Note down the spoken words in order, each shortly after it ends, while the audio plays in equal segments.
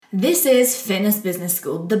This is Fitness Business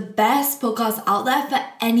School, the best podcast out there for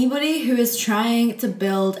anybody who is trying to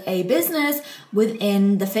build a business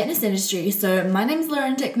within the fitness industry. So my name is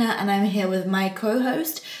Lauren Tickner and I'm here with my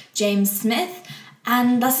co-host, James Smith.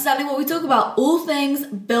 And that's exactly what we talk about, all things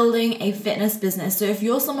building a fitness business. So if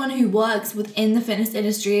you're someone who works within the fitness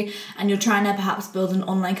industry and you're trying to perhaps build an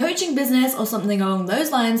online coaching business or something along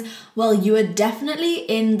those lines, well, you are definitely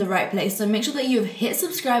in the right place. So make sure that you've hit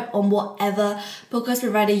subscribe on whatever podcast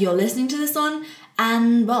provider you're listening to this on.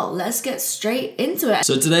 And well, let's get straight into it.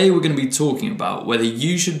 So today we're going to be talking about whether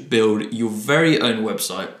you should build your very own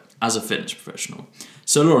website as a fitness professional.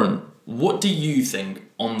 So Lauren, what do you think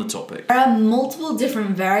on the topic? There are multiple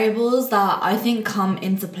different variables that I think come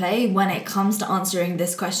into play when it comes to answering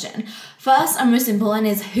this question. First and most important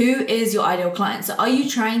is, who is your ideal client? So are you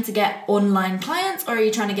trying to get online clients or are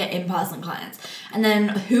you trying to get in-person clients? And then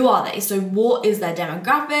who are they? So what is their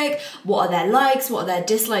demographic? What are their likes? What are their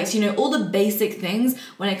dislikes? You know, all the basic things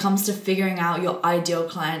when it comes to figuring out your ideal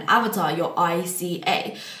client avatar, your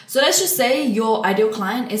ICA. So let's just say your ideal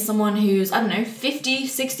client is someone who's, 50,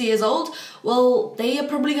 60 years old. Well, they are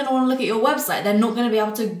probably going to want to look at your website. They're not going to be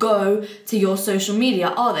able to go to your social media,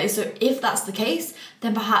 are they? So if that's the case,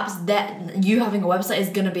 then perhaps that you having a website is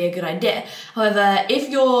going to be a good idea. However, if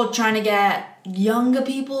you're trying to get younger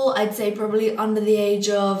people, I'd say probably under the age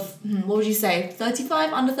of,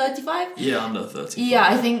 35? Under 35? Yeah, under 35. Yeah,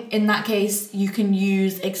 I think in that case, you can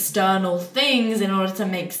use external things in order to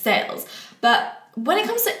make sales. But when it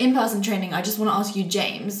comes to in-person training, I just want to ask you,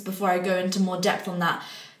 James, before I go into more depth on that,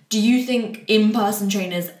 do you think in-person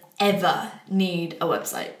trainers ever need a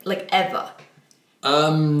website? Like, ever?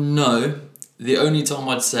 No. The only time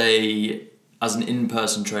I'd say as an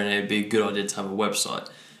in-person trainer it'd be a good idea to have a website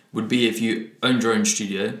would be if you owned your own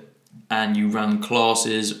studio and you ran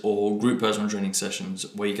classes or group personal training sessions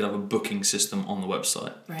where you could have a booking system on the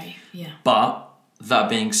website. Right, yeah. But that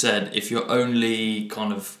being said, if your only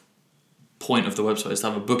kind of point of the website is to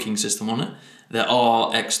have a booking system on it, there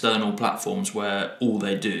are external platforms where all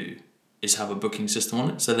they do is have a booking system on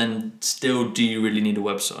it. So then still, do you really need a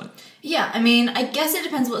website? Yeah, I guess it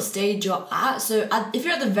depends what stage you're at. So if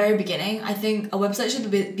you're at the very beginning, I think a website should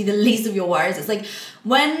be the least of your worries. It's like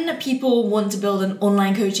when people want to build an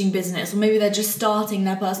online coaching business, or maybe they're just starting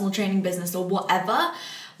their personal training business or whatever,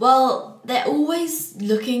 well, they're always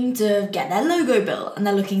looking to get their logo built and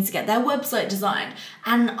they're looking to get their website designed.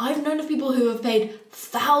 And I've known of people who have paid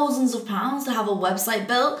thousands of pounds to have a website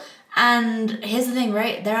built. And here's the thing,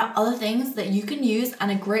 right? There are other things that you can use, and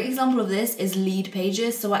a great example of this is Lead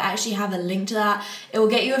Pages. So I actually have a link to that. It will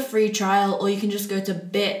get you a free trial, or you can just go to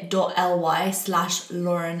bit.ly/Lauren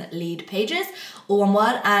Lead Pages, all one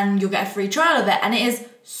word, and you'll get a free trial of it. And it is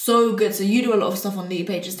so good. So you do a lot of stuff on Lead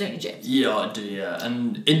Pages, don't you, James? Yeah, I do, yeah.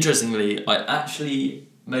 And interestingly, I actually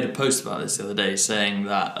made a post about this the other day saying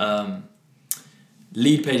that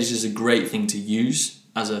Lead Pages is a great thing to use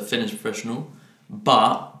as a fitness professional,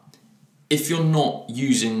 but if you're not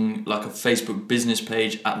using like a Facebook business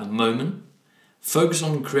page at the moment, focus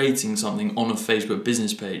on creating something on a Facebook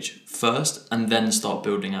business page first and then start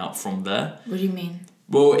building out from there. What do you mean?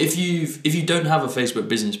 Well, if you don't have a Facebook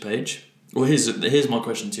business page, well, here's my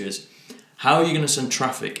question to you is, how are you going to send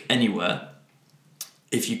traffic anywhere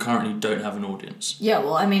if you currently don't have an audience? Yeah,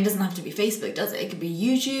 well, it doesn't have to be Facebook, does it? It could be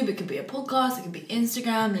YouTube, it could be a podcast, it could be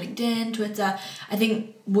Instagram, LinkedIn, Twitter. I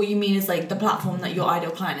think what you mean is like the platform that your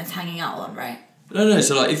ideal client is hanging out on, right? No.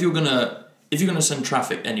 So like if you're gonna send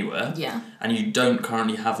traffic anywhere, yeah, and you don't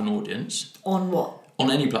currently have an audience on what?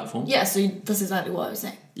 On any platform. Yeah, so that's exactly what I was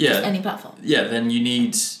saying. Yeah, just any platform. Yeah, then you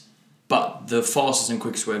need. But the fastest and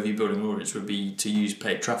quickest way of you building an audience would be to use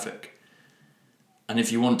paid traffic. And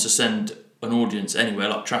if you want to send an audience anywhere,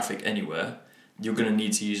 like traffic anywhere, you're going to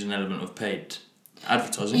need to use an element of paid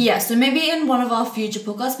advertising. Yeah, so maybe in one of our future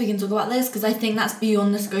podcasts we can talk about this, because I think that's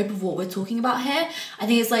beyond the scope of what we're talking about here. I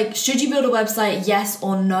think it's like, should you build a website, yes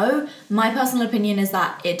or no? My personal opinion is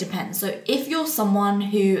that it depends. So if you're someone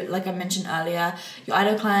who, like I mentioned earlier, your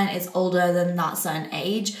ideal client is older than that certain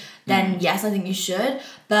age, then yes, I think you should.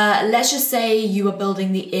 But let's just say you are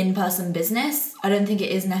building the in-person business. I don't think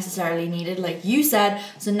it is necessarily needed, like you said.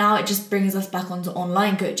 So now it just brings us back onto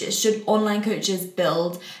online coaches. Should online coaches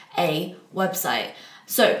build a website?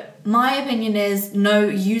 So my opinion is no,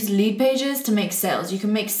 use Lead Pages to make sales. You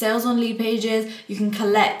can make sales on Lead Pages. You can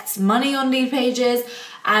collect money on Lead Pages.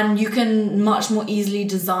 and you can much more easily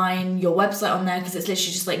design your website on there because it's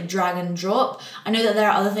literally just like drag and drop. I know that there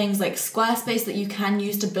are other things like Squarespace that you can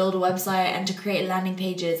use to build a website and to create landing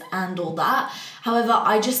pages and all that. However,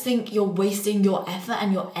 I just think you're wasting your effort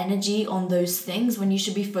and your energy on those things when you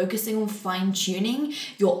should be focusing on fine-tuning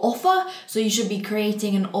your offer. So you should be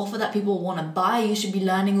creating an offer that people want to buy. You should be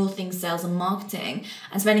learning all things sales and marketing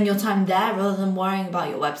and spending your time there rather than worrying about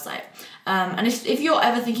your website. And if you're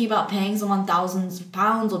ever thinking about paying someone thousands of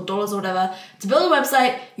pounds or dollars or whatever to build a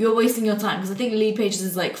website, you're wasting your time, because I think Lead Pages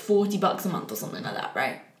is like $40 a month or something like that,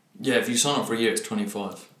 right? Yeah, if you sign up for a year, it's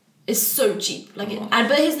 25. It's so cheap. But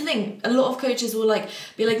here's the thing, a lot of coaches will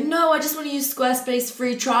be like, no, I just want to use Squarespace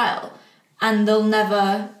free trial, and they'll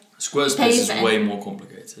never. Squarespace is way more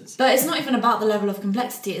complicated. But it's not even about the level of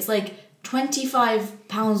complexity. It's like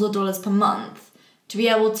 £25 or dollars per month to be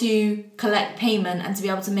able to collect payment and to be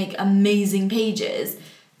able to make amazing pages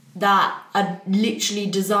that are literally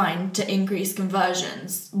designed to increase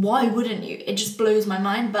conversions. Why wouldn't you? It just blows my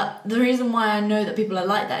mind. But the reason why I know that people are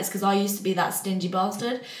like that is because I used to be that stingy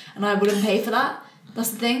bastard and I wouldn't pay for that.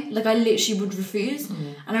 That's the thing. I literally would refuse.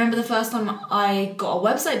 And I remember the first time I got a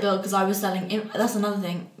website built because I was selling... That's another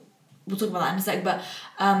thing. We'll talk about that in a sec. But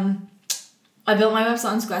I built my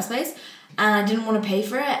website on Squarespace and I didn't want to pay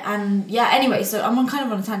for it. And yeah, anyway, so I'm kind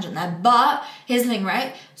of on a tangent there. But here's the thing,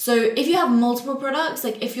 right? So if you have multiple products,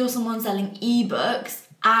 if you're someone selling ebooks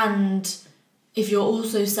and if you're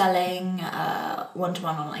also selling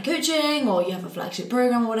one-to-one online coaching, or you have a flagship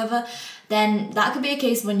program or whatever, then that could be a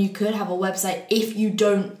case when you could have a website if you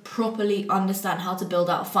don't properly understand how to build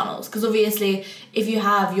out funnels. Because obviously, if you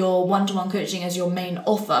have your one-to-one coaching as your main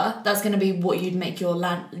offer, that's going to be what you'd make your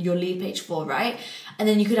lead page for, right? And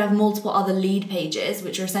then you could have multiple other lead pages,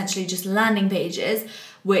 which are essentially just landing pages,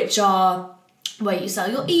 which are where you sell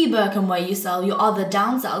your ebook and where you sell your other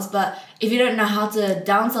downsells. But if you don't know how to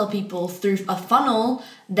downsell people through a funnel,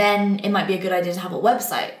 then it might be a good idea to have a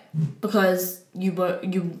website, because you will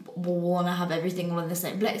want to have everything all in the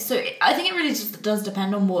same place. So I think it really just does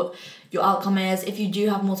depend on what your outcome is if you do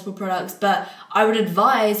have multiple products. But I would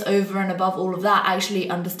advise, over and above all of that, actually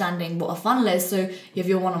understanding what a funnel is. So you have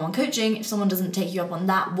your one-on-one coaching. If someone doesn't take you up on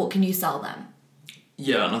that, what can you sell them?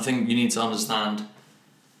 Yeah, and I think you need to understand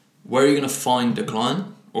where are you going to find a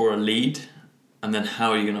client or a lead, and then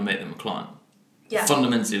how are you going to make them a client. Yeah.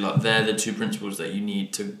 Fundamentally, they're the two principles that you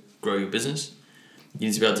need to grow your business. You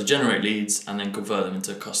need to be able to generate leads and then convert them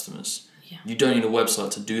into customers. Yeah. You don't need a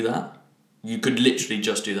website to do that. You could literally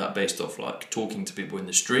just do that based off talking to people in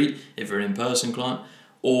the street if you're an in-person client,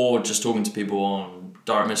 or just talking to people on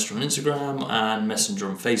direct message on Instagram and Messenger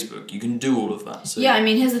on Facebook. You can do all of that. So yeah, I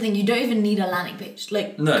mean, here's the thing. You don't even need a landing page. No.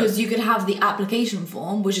 Because you could have the application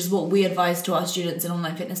form, which is what we advise to our students in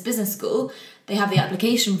Online Fitness Business School. They have the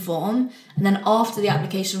application form, and then after the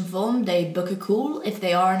application form, they book a call if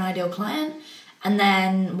they are an ideal client. And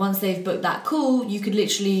then once they've booked that call, you could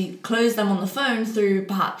literally close them on the phone through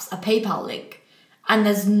perhaps a PayPal link. And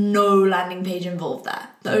there's no landing page involved there.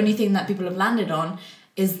 The only thing that people have landed on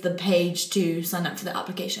is the page to sign up for the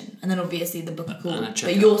application. And then obviously the book a call that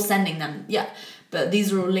you're sending them. Yeah. But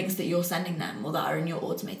these are all links that you're sending them or that are in your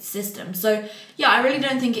automated system. So yeah, I really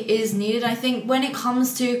don't think it is needed. I think when it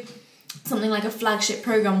comes to something like a flagship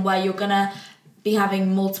program where you're going to be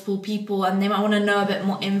having multiple people and they might want to know a bit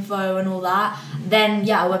more info and all that, then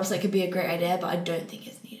yeah, a website could be a great idea, but I don't think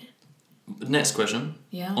it's needed. Next question.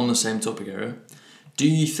 Yeah. On the same topic area. Do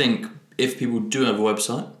you think if people do have a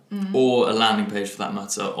website or a landing page for that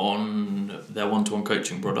matter on their one-to-one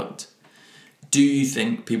coaching product, do you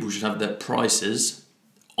think people should have their prices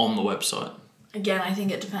on the website? Again, I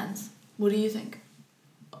think it depends. What do you think?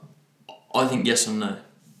 I think yes and no.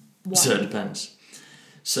 Why? So it depends.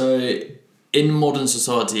 So in modern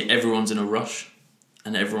society, everyone's in a rush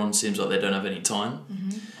and everyone seems like they don't have any time.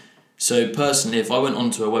 Mm-hmm. So personally, if I went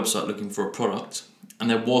onto a website looking for a product and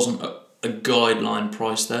there wasn't a guideline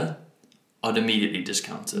price there, I'd immediately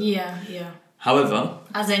discount it. Yeah. However,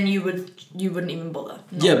 as in you wouldn't even bother.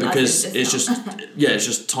 Yeah, because it's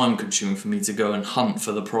just time consuming for me to go and hunt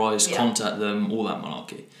for the price, contact them, all that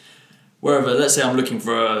malarkey. Wherever, let's say I'm looking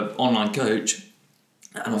for an online coach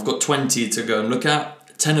and I've got 20 to go and look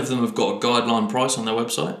at, 10 of them have got a guideline price on their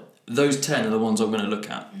website. Those 10 are the ones I'm going to look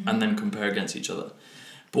at and then compare against each other.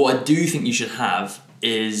 But what I do think you should have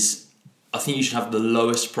is, I think you should have the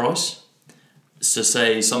lowest price. So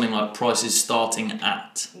say something like prices starting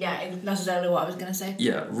at. Yeah, that's exactly what I was going to say.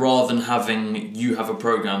 Yeah, rather than having you have a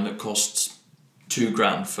program that costs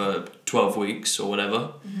 $2,000 for 12 weeks or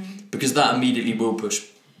whatever, because that immediately will push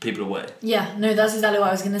people away. Yeah, no, that's exactly what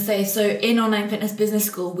I was going to say. So in Online Fitness Business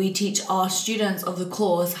School, we teach our students of the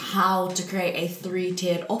course how to create a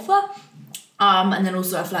 3-tiered offer. And then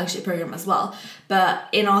also a flagship program as well. But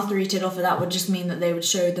in our 3-tiered offer, that would just mean that they would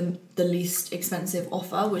show them the least expensive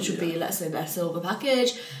offer, which would be, let's say, their silver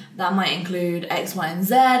package. That might include X, Y, and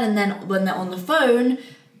Z. And then when they're on the phone,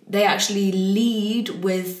 they actually lead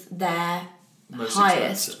with their Most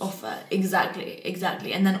highest expensive. offer.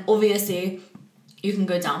 Exactly. And then obviously you can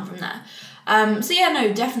go down from there. So yeah,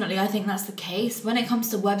 no, definitely, I think that's the case. When it comes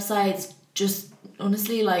to websites, just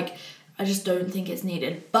honestly, like, I just don't think it's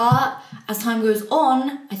needed. But as time goes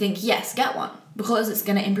on, I think, yes, get one. Because it's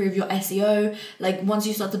going to improve your SEO. Like, once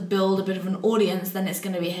you start to build a bit of an audience, then it's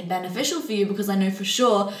going to be beneficial for you. Because I know for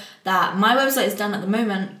sure that my website is done at the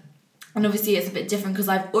moment. And obviously it's a bit different because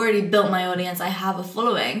I've already built my audience. I have a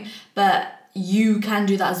following. But you can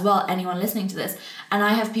do that as well, anyone listening to this. And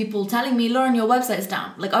I have people telling me, Lauren, your website's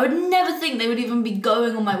down. Like, I would never think they would even be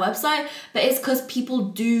going on my website, but it's because people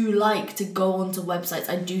do like to go onto websites,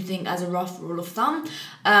 I do think, as a rough rule of thumb.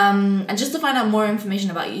 And just to find out more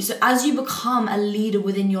information about you. So as you become a leader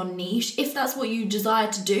within your niche, if that's what you desire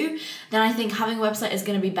to do, then I think having a website is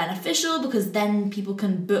going to be beneficial because then people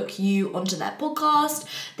can book you onto their podcast.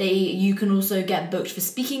 You can also get booked for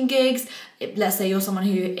speaking gigs. Let's say you're someone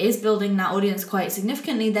who is building that audience quite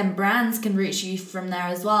significantly, then brands can reach you from there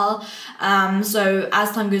as well. So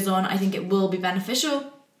as time goes on, I think it will be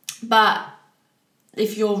beneficial. But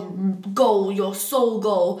if your sole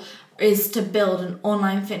goal is to build an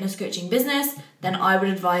online fitness coaching business, then I would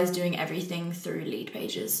advise doing everything through lead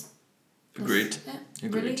pages. Agreed.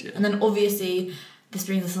 Agreed, really. yeah. And then obviously, this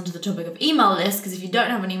brings us onto the topic of email lists, because if you don't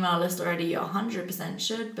have an email list already, you 100%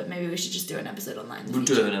 should, but maybe we should just do an episode on that in the We'll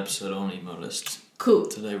future. do an episode on email lists. Cool.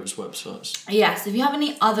 Today was websites. Yes, if you have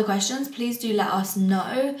any other questions, please do let us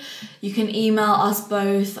know. You can email us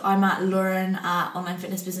both. I'm at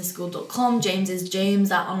lauren@onlinefitnessbusinessschool.com. James is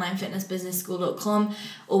james@onlinefitnessbusinessschool.com.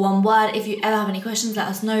 Or one word. If you ever have any questions, let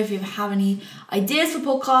us know. If you have any ideas for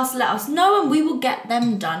podcasts, let us know and we will get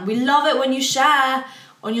them done. We love it when you share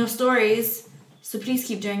on your stories. So please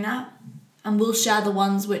keep doing that. And we'll share the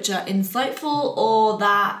ones which are insightful or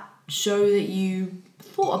that show that you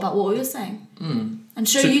thought about what we were saying. And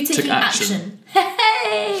show you taking action.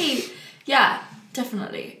 Hey! Yeah,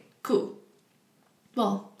 definitely. Cool.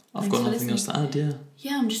 Well, I've got nothing else to add, yeah.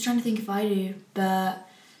 Yeah, I'm just trying to think if I do. But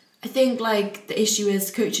I think, like, the issue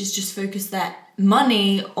is coaches just focus their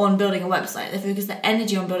money on building a website. They focus their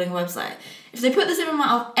energy on building a website. If they put the same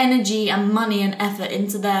amount of energy and money and effort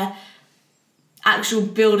into their actual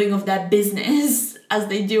building of their business as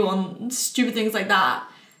they do on stupid things like that,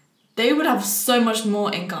 they would have so much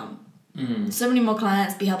more income. So many more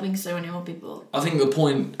clients, be helping so many more people. I think the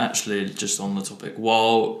point, actually, just on the topic,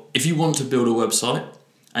 while if you want to build a website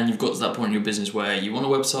and you've got to that point in your business where you want a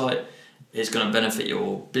website, it's going to benefit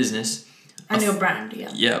your business. And your brand,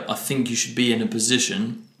 yeah. Yeah, I think you should be in a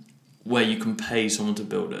position where you can pay someone to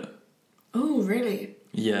build it. Oh, really?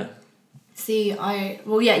 Yeah. See,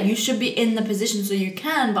 you should be in the position so you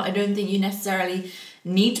can, but I don't think you necessarily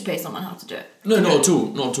need to pay someone how to do it. No, not at all.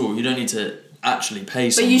 Not at all. You don't need to actually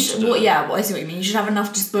pay someone But you should, to do it. I see what you mean. You should have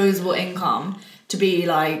enough disposable income to be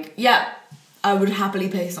like, yeah, I would happily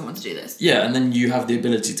pay someone to do this. Yeah, and then you have the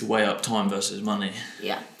ability to weigh up time versus money.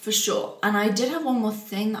 Yeah, for sure. And I did have one more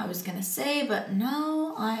thing that I was going to say, but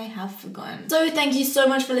now I have forgotten. So thank you so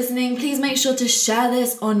much for listening. Please make sure to share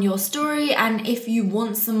this on your story. And if you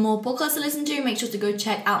want some more podcasts to listen to, make sure to go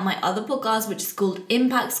check out my other podcast, which is called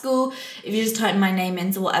Impact School. If you just type my name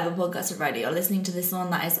into whatever podcast provider you're listening to this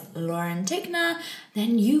on, that is Lauren Tickner,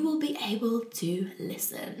 then you will be able to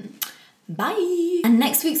listen. Bye. And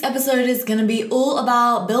next week's episode is going to be all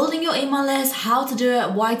about building your email list, how to do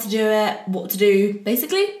it, why to do it, what to do,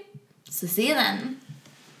 basically. So see you then.